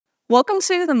Welcome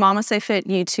to the MamasteFit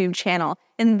YouTube channel.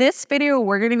 In this video,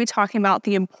 we're going to be talking about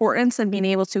the importance of being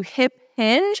able to hip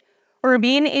hinge or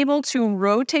being able to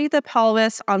rotate the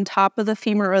pelvis on top of the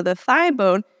femur or the thigh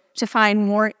bone to find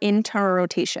more internal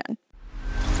rotation.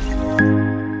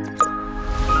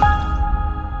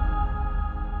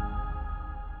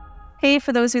 Hey,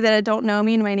 for those of you that don't know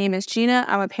me, my name is Gina.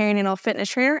 I'm a perinatal fitness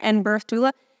trainer and birth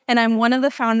doula, and I'm one of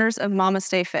the founders of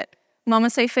MamasteFit.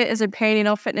 MamasteFit is a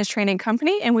perinatal fitness training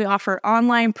company, and we offer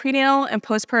online prenatal and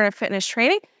postpartum fitness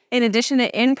training, in addition to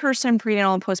in-person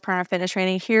prenatal and postpartum fitness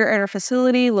training here at our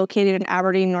facility located in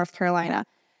Aberdeen, North Carolina.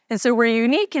 And so we're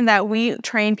unique in that we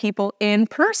train people in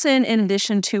person in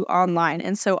addition to online.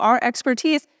 And so our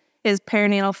expertise is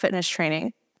perinatal fitness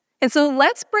training. And so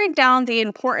let's break down the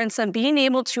importance of being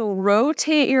able to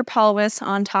rotate your pelvis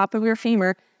on top of your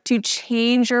femur to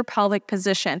change your pelvic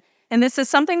position. And this is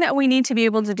something that we need to be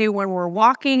able to do when we're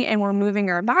walking and we're moving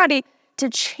our body to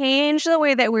change the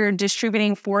way that we're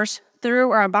distributing force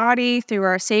through our body, through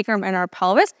our sacrum and our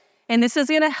pelvis. And this is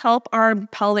going to help our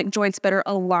pelvic joints better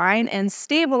align and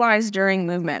stabilize during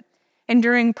movement. And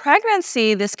during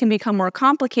pregnancy, this can become more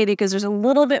complicated because there's a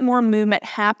little bit more movement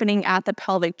happening at the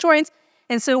pelvic joints.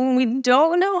 And so when we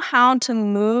don't know how to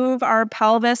move our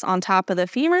pelvis on top of the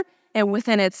femur and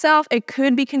within itself, it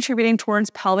could be contributing towards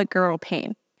pelvic girdle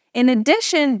pain. In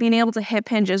addition, being able to hip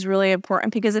hinge is really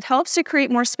important because it helps to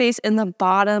create more space in the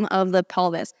bottom of the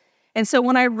pelvis. And so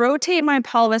when I rotate my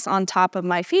pelvis on top of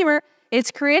my femur,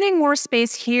 it's creating more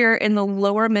space here in the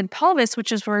lower mid-pelvis,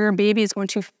 which is where your baby is going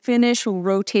to finish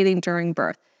rotating during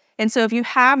birth. And so if you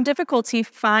have difficulty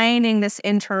finding this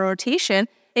internal rotation,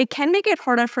 it can make it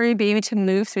harder for your baby to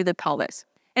move through the pelvis.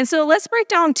 And so let's break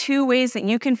down two ways that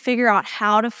you can figure out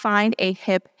how to find a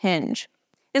hip hinge.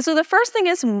 And so the first thing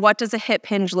is, what does a hip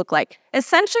hinge look like?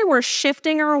 Essentially, we're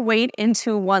shifting our weight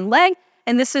into one leg,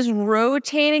 and this is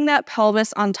rotating that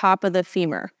pelvis on top of the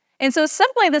femur. And so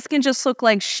simply, this can just look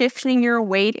like shifting your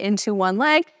weight into one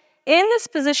leg. In this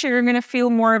position, you're gonna feel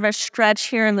more of a stretch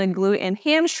here in the glute and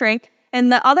hamstring, and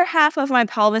the other half of my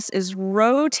pelvis is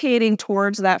rotating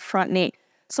towards that front knee.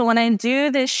 So when I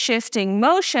do this shifting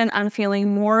motion, I'm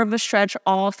feeling more of a stretch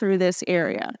all through this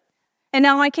area. And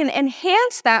now I can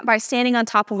enhance that by standing on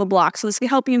top of a block. So this can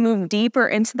help you move deeper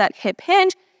into that hip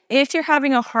hinge if you're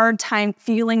having a hard time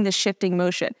feeling the shifting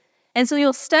motion. And so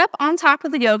you'll step on top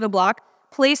of the yoga block,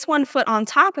 place one foot on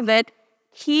top of it,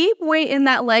 keep weight in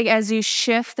that leg as you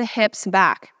shift the hips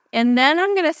back. And then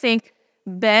I'm gonna think,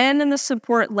 bend in the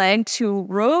support leg to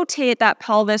rotate that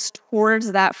pelvis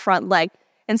towards that front leg.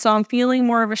 And so I'm feeling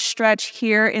more of a stretch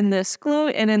here in this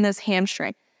glute and in this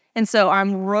hamstring. And so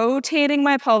I'm rotating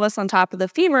my pelvis on top of the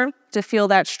femur to feel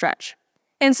that stretch.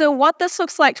 And so what this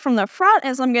looks like from the front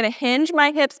is I'm going to hinge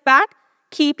my hips back,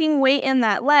 keeping weight in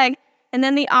that leg. And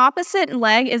then the opposite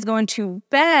leg is going to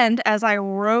bend as I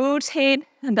rotate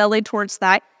the belly towards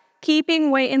thigh,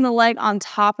 keeping weight in the leg on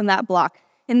top of that block.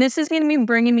 And this is going to be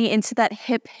bringing me into that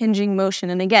hip hinging motion.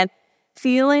 And again,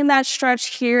 feeling that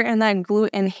stretch here in that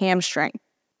glute and hamstring.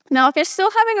 Now, if you're still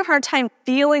having a hard time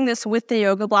feeling this with the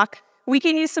yoga block, we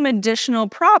can use some additional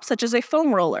props such as a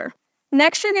foam roller.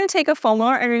 Next, you're going to take a foam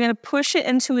roller and you're going to push it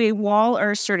into a wall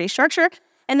or a sturdy structure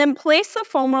and then place the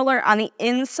foam roller on the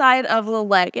inside of the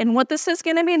leg. And what this is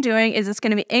going to be doing is it's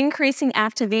going to be increasing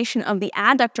activation of the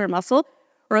adductor muscle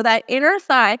or that inner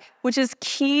thigh, which is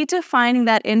key to finding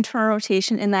that internal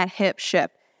rotation in that hip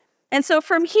shift. And so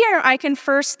from here, I can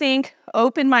first think,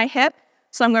 open my hip.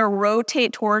 So I'm going to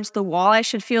rotate towards the wall. I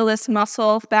should feel this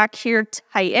muscle back here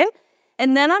tighten.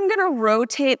 And then I'm gonna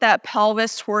rotate that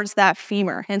pelvis towards that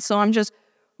femur. And so I'm just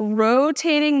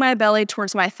rotating my belly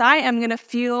towards my thigh. I'm gonna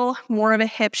feel more of a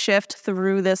hip shift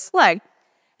through this leg.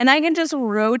 And I can just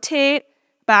rotate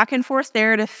back and forth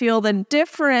there to feel the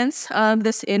difference of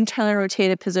this internally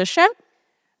rotated position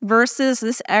versus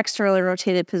this externally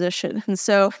rotated position. And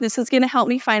so this is gonna help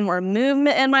me find more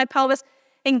movement in my pelvis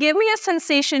and give me a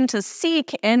sensation to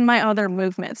seek in my other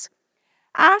movements.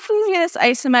 After you get this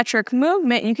isometric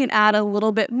movement, you can add a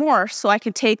little bit more. So I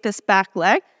could take this back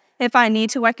leg. If I need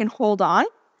to, I can hold on.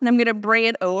 And I'm going to bring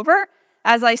it over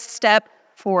as I step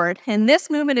forward. And this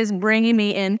movement is bringing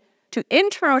me in to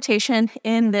internal rotation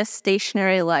in this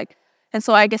stationary leg. And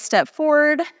so I can step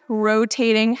forward,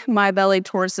 rotating my belly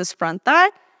towards this front thigh.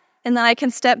 And then I can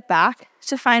step back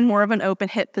to find more of an open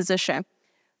hip position.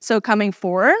 So coming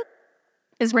forward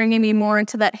is bringing me more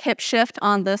into that hip shift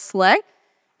on this leg.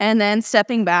 And then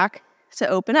stepping back to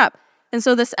open up. And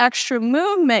so this extra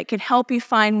movement can help you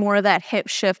find more of that hip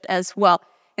shift as well.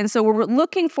 And so what we're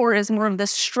looking for is more of the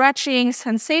stretching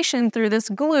sensation through this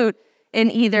glute in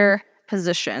either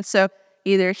position. So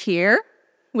either here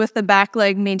with the back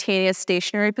leg maintaining a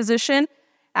stationary position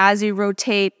as you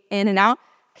rotate in and out,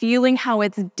 feeling how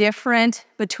it's different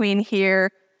between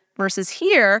here versus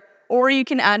here. Or you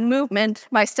can add movement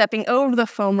by stepping over the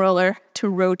foam roller to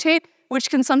rotate, which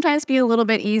can sometimes be a little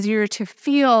bit easier to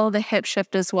feel the hip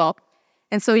shift as well.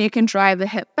 And so you can drive the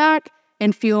hip back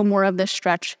and feel more of the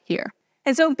stretch here.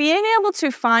 And so being able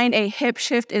to find a hip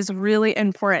shift is really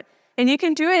important. And you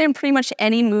can do it in pretty much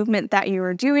any movement that you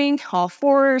are doing, all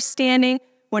fours, standing,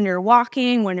 when you're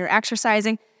walking, when you're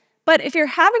exercising. But if you're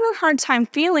having a hard time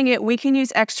feeling it, we can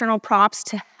use external props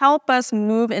to help us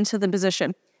move into the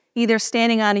position, either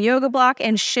standing on a yoga block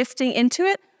and shifting into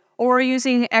it, or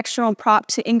using an external prop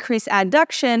to increase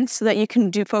adduction so that you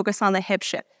can focus on the hip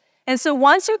shift. And so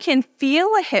once you can feel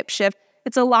a hip shift,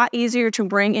 it's a lot easier to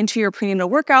bring into your prenatal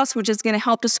workouts, which is going to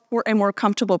help to support a more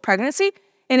comfortable pregnancy,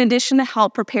 in addition to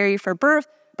help prepare you for birth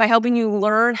by helping you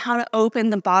learn how to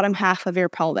open the bottom half of your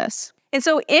pelvis. And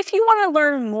so if you want to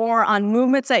learn more on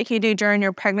movements that you do during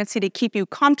your pregnancy to keep you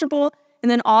comfortable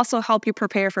and then also help you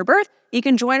prepare for birth, you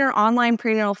can join our online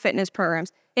prenatal fitness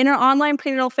programs. In our online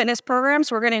prenatal fitness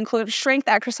programs, we're going to include strength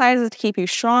exercises to keep you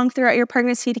strong throughout your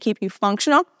pregnancy, to keep you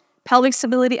functional, pelvic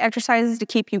stability exercises to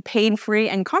keep you pain-free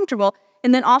and comfortable,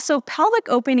 and then also pelvic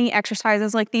opening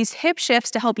exercises like these hip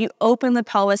shifts to help you open the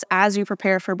pelvis as you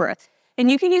prepare for birth. And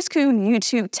you can use code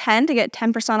YouTube10 to get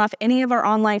 10% off any of our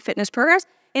online fitness programs,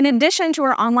 in addition to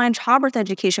our online childbirth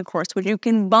education course, which you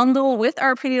can bundle with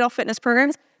our prenatal fitness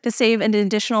programs to save an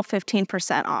additional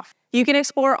 15% off. You can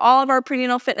explore all of our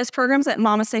prenatal fitness programs at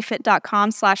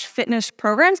MamasteFit.com/fitness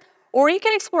programs, or you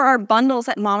can explore our bundles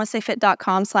at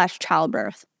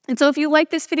MamasteFit.com/childbirth. And so if you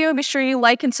like this video, be sure you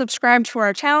like and subscribe to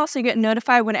our channel so you get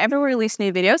notified whenever we release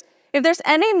new videos. If there's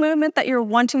any movement that you're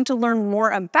wanting to learn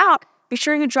more about, be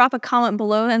sure you drop a comment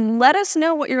below and let us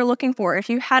know what you're looking for. If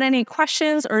you had any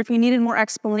questions or if you needed more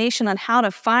explanation on how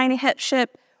to find a hip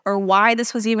shift or why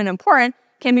this was even important,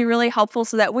 can be really helpful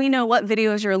so that we know what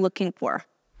videos you're looking for.